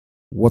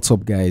What's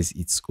up, guys?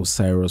 It's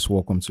Osiris.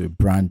 Welcome to a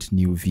brand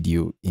new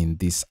video in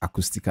this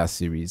Acoustica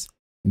series.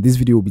 In this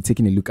video, we'll be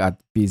taking a look at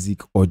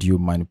basic audio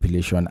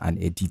manipulation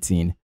and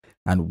editing,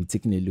 and we'll be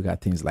taking a look at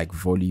things like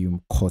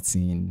volume,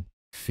 cutting,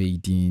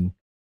 fading,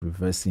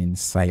 reversing,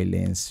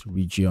 silence,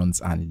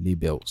 regions, and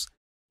labels.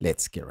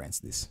 Let's get right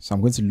into this. So I'm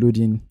going to load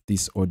in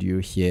this audio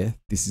here.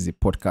 This is a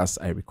podcast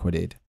I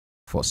recorded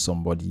for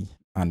somebody,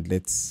 and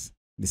let's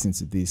listen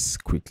to this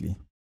quickly.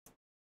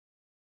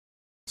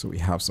 So we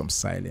have some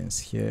silence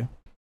here.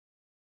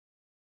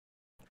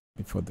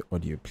 Before the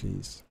audio,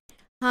 please.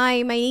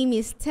 Hi, my name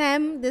is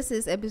Tem. This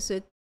is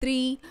episode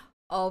 3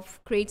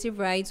 of Creative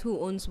Rights Who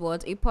Owns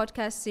What, a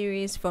podcast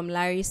series from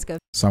Larry's Cafe.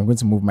 So I'm going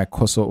to move my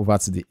cursor over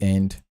to the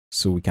end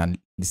so we can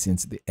listen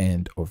to the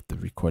end of the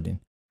recording.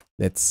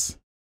 Let's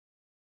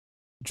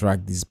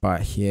drag this bar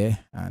here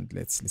and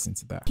let's listen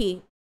to that.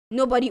 Okay,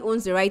 nobody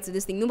owns the right to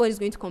this thing. Nobody's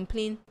going to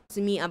complain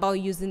to me about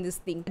using this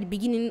thing at the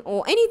beginning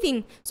or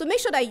anything. So make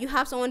sure that you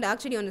have someone that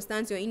actually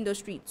understands your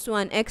industry to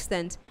an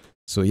extent.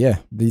 So yeah,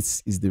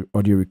 this is the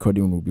audio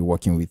recording we'll be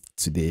working with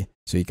today.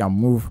 So you can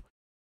move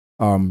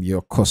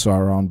your cursor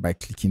around by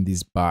clicking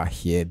this bar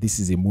here. This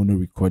is a mono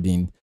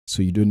recording,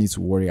 so you don't need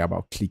to worry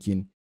about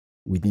clicking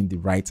within the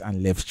right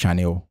and left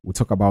channel. We'll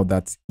talk about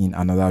that in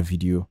another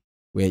video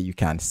where you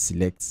can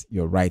select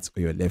your right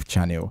or your left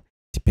channel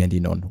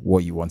depending on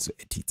what you want to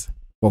edit.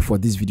 But for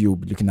this video, we'll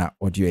be looking at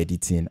audio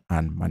editing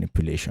and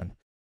manipulation.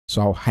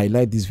 So I'll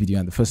highlight this video,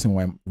 and the first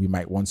thing we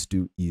might want to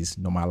do is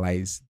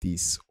normalize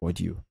this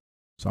audio.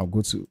 So I'll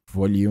go to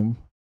volume,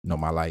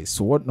 normalize.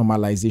 So what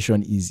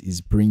normalization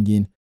is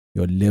bringing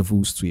your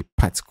levels to a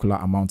particular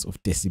amount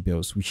of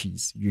decibels, which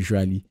is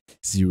usually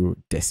 0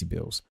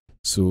 decibels.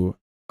 So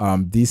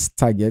this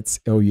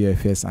targets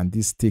LUFS and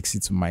this takes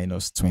it to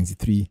minus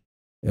 23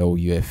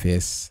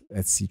 LUFS.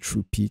 Let's see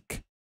true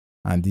peak,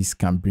 and this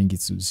can bring it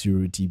to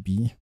 0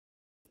 dB.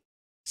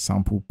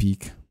 Sample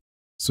peak.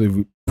 So if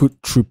we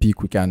put true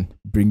peak, we can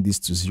bring this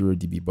to 0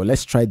 dB, but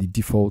let's try the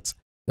default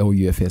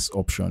LUFS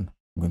option.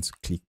 I'm going to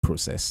click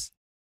process.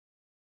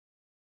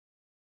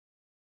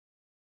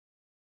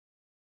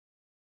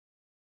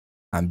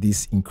 And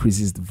this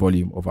increases the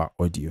volume of our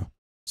audio.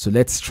 So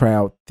let's try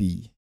out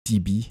the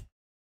dB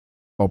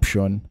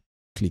option.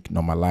 Click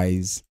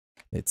normalize.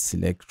 Let's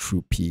select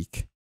true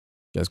peak.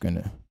 Just going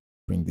to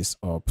bring this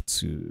up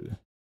to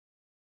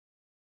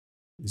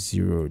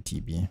 0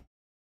 dB.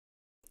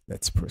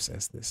 Let's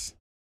process this.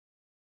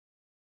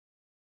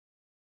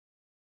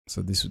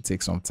 So this will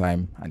take some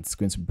time, and it's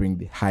going to bring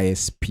the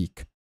highest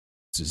peak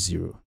to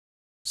 0.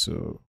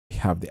 So we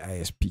have the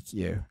highest peak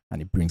here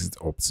and it brings it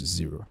up to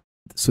 0.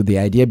 So the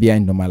idea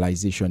behind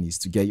normalization is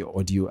to get your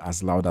audio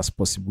as loud as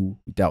possible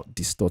without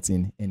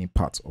distorting any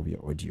part of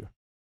your audio.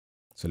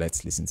 So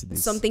let's listen to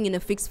this. Something in a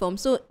fixed form.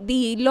 So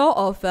the law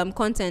of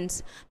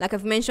content, like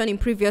I've mentioned in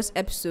previous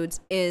episodes,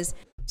 is...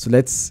 So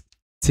let's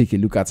take a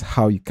look at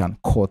how you can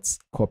cut,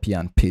 copy,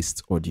 and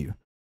paste audio.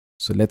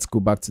 So let's go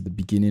back to the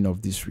beginning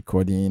of this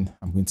recording.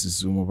 I'm going to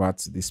zoom over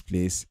to this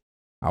place.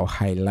 I'll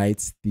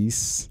highlight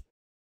this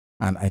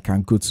and I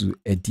can go to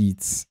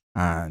edit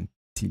and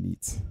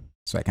delete.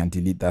 So I can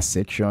delete that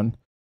section,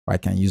 or I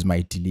can use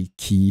my delete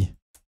key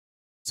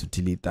to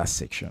delete that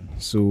section.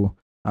 So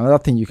another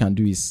thing you can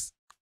do is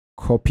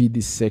copy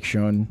this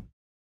section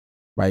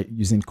by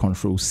using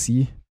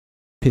Ctrl+C,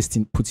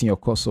 putting your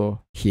cursor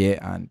here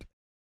and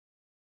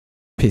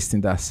pasting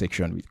that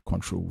section with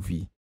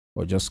Ctrl+V.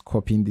 Or just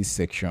copying this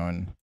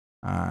section,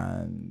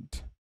 and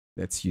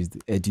let's use the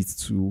edit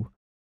tool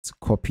to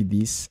copy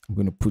this. I'm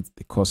going to put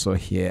the cursor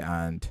here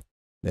and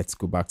let's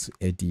go back to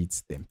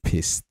edit, then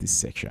paste this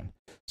section.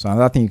 So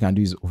another thing you can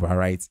do is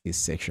overwrite a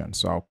section.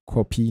 So I'll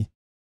copy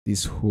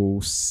this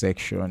whole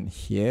section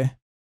here.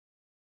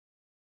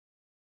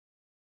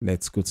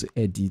 Let's go to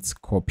edit,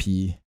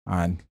 copy,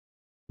 and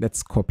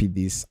let's copy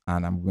this,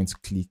 and I'm going to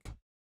click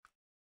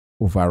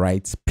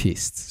overwrite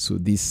paste. So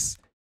this,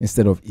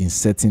 instead of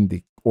inserting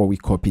the what we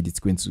copied, it's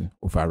going to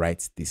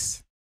overwrite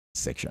this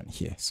section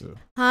here. So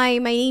hi,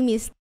 my name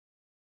is...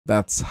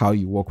 That's how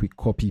you work with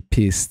copy,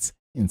 paste,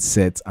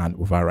 insert, and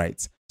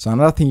overwrite. So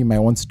another thing you might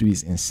want to do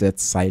is insert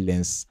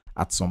silence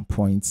at some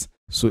point.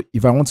 So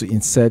if I want to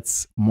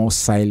insert more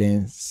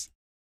silence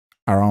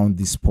around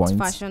this point,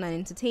 fashion and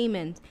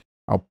entertainment,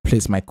 I'll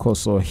place my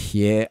cursor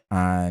here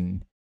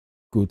and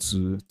go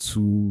to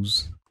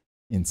tools,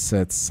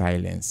 insert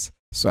silence.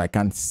 So I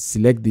can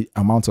select the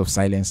amount of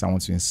silence I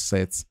want to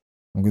insert.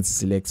 I'm going to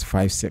select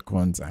 5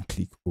 seconds and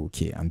click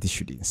OK, and this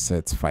should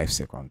insert 5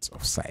 seconds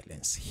of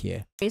silence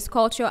here. It's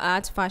culture,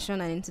 art, fashion,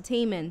 and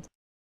entertainment.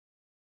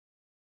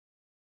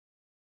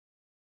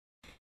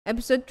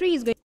 Episode 3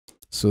 is going...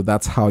 So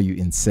that's how you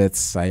insert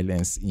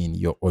silence in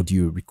your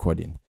audio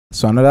recording.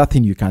 So another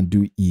thing you can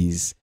do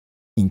is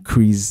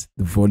increase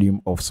the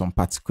volume of some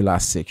particular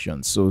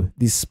sections. So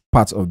this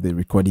part of the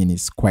recording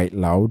is quite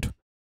loud,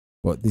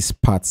 but this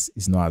part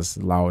is not as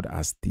loud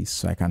as this.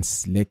 So I can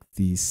select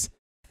this.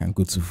 I can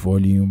go to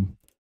volume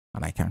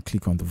and I can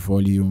click on the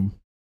volume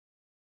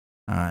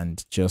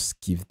and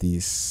just give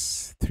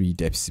this 3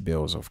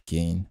 decibels of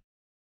gain.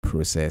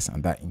 process,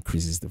 and that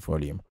increases the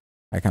volume.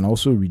 I can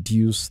also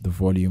reduce the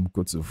volume,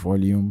 go to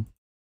volume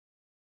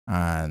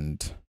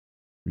and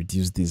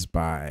reduce this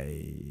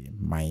by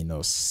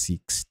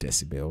 -6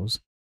 decibels,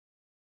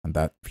 and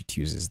that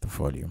reduces the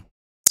volume.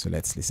 So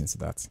let's listen to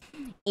that.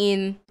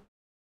 In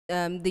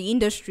the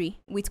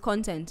industry with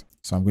content.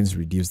 So I'm going to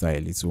reduce that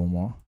a little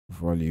more,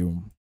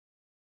 volume,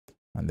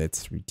 and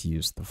let's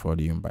reduce the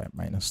volume by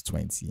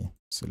 -20.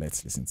 So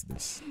let's listen to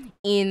this.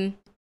 In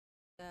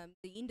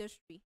the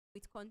industry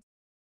with content.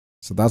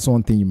 So that's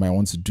one thing you might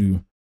want to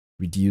do,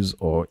 reduce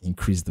or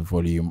increase the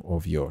volume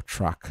of your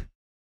track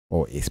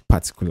or a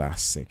particular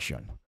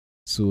section.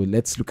 So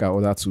let's look at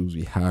other tools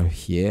we have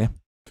here.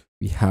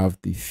 We have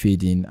the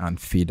fade in and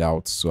fade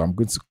out. So I'm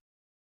going to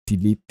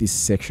delete this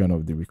section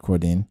of the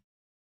recording.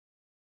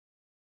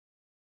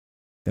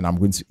 Then I'm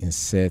going to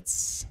insert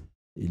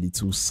a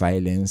little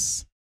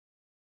silence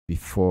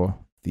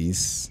before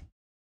this.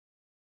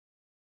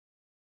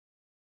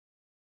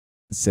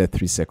 Insert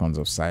 3 seconds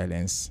of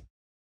silence.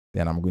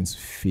 Then I'm going to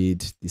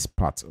fade this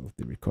part of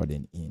the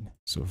recording in.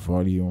 So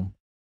volume,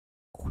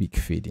 quick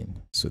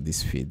fading. So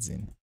this fades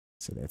in.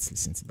 So let's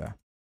listen to that.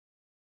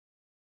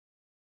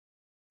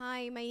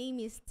 Hi, my name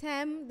is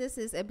Tem. This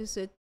is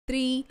episode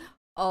 3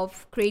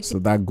 of Creative. So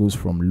that goes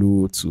from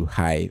low to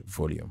high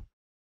volume.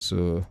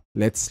 So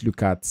let's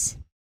look at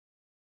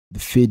the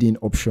fading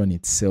option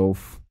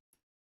itself.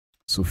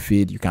 So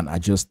fade, you can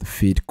adjust the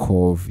fade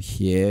curve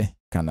here.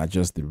 You can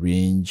adjust the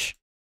range.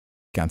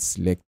 You can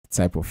select the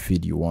type of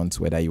fade you want,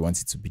 whether you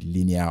want it to be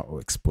linear or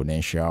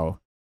exponential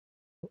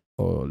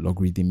or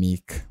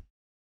logarithmic.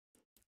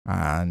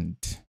 And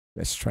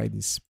let's try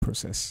this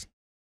process.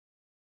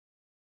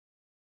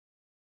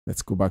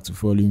 Let's go back to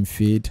volume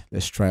fade.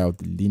 Let's try out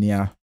the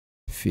linear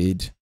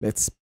fade.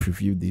 Let's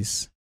preview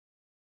this.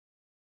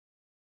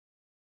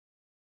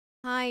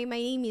 Hi, my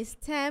name is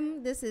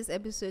Tem. This is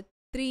episode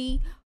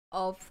 3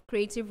 of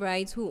Creative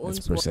Rights. Who owns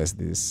Let's process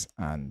this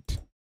and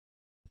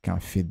you can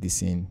fade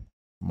this in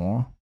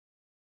more.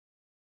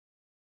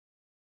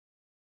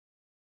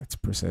 Let's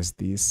process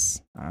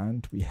this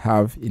and we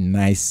have a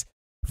nice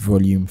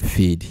volume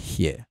fade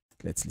here.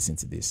 Let's listen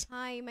to this.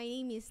 Hi, my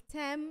name is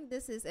Tem.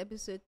 This is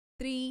episode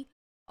 3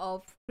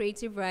 of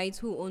Creative Rights.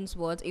 Who owns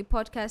what? A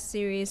podcast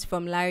series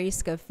from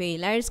Larry's Cafe.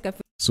 Larry's Cafe.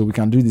 So we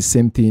can do the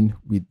same thing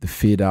with the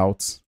fade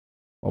out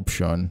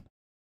option.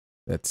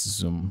 Let's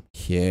zoom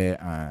here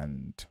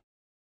and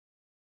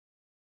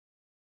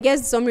I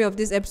guess the summary of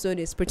this episode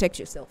is protect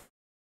yourself.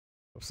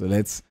 so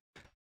let's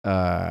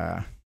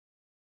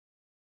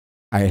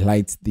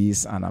highlight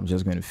this and I'm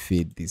just going to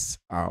fade this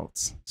out.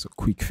 So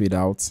quick fade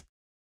out,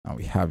 and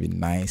we have a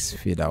nice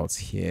fade out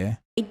here.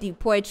 The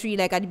poetry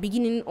like at the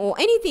beginning or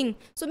anything.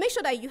 So make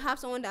sure that you have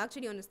someone that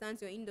actually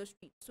understands your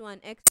industry to an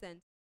extent.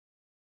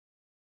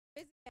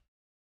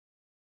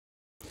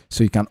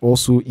 So you can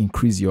also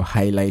increase your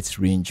highlights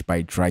range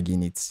by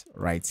dragging it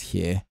right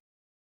here.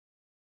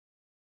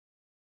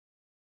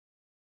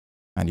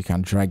 And you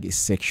can drag a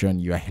section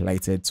you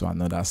highlighted to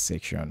another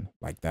section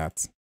like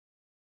that.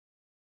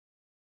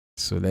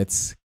 So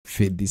let's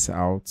fade this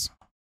out.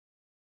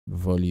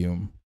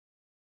 Volume,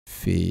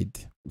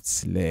 fade,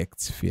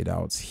 select, fade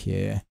out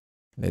here.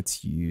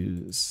 Let's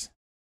use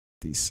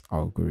this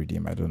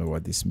algorithm. I don't know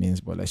what this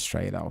means, but let's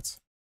try it out.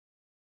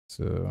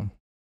 So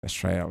let's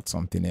try out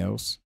something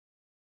else.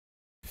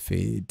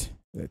 Fade,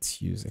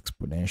 let's use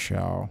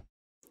exponential.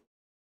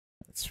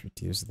 Let's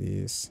reduce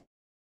this,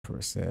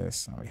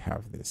 process, and we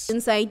have this.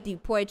 Inside the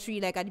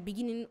poetry, like at the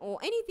beginning or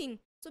anything.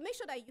 So make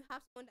sure that you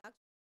have someone that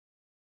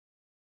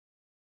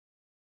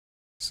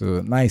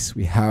So nice,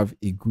 we have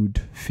a good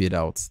fade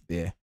out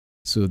there.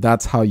 So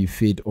that's how you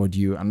fade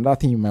audio. Another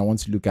thing you might want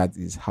to look at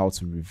is how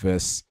to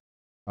reverse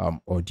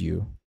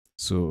audio.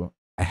 So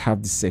I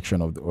have this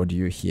section of the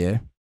audio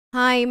here.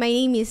 Hi, my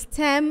name is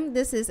Tem.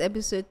 This is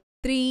episode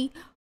 3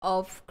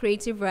 of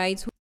Creative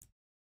Rights.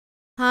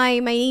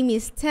 Hi, my name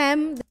is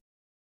Tem.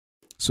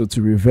 So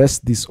to reverse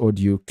this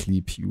audio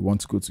clip, you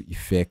want to go to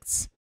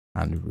effects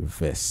and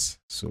reverse.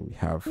 So we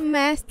have.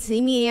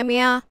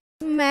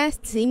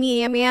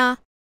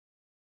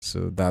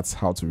 So that's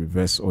how to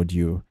reverse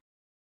audio.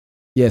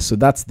 Yeah, so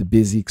that's the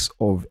basics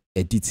of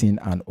editing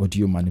and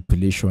audio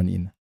manipulation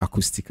in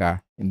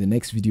Acoustica. In the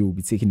next video, we'll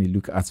be taking a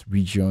look at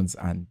regions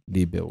and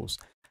labels.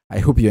 I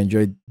hope you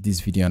enjoyed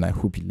this video and I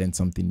hope you learned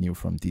something new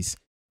from this.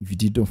 If you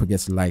did, don't forget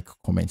to like,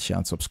 comment, share,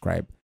 and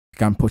subscribe. You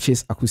can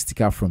purchase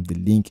Acoustica from the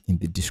link in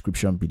the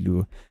description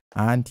below.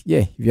 And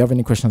yeah, if you have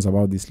any questions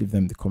about this, leave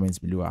them in the comments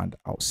below and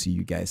I'll see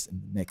you guys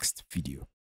in the next video.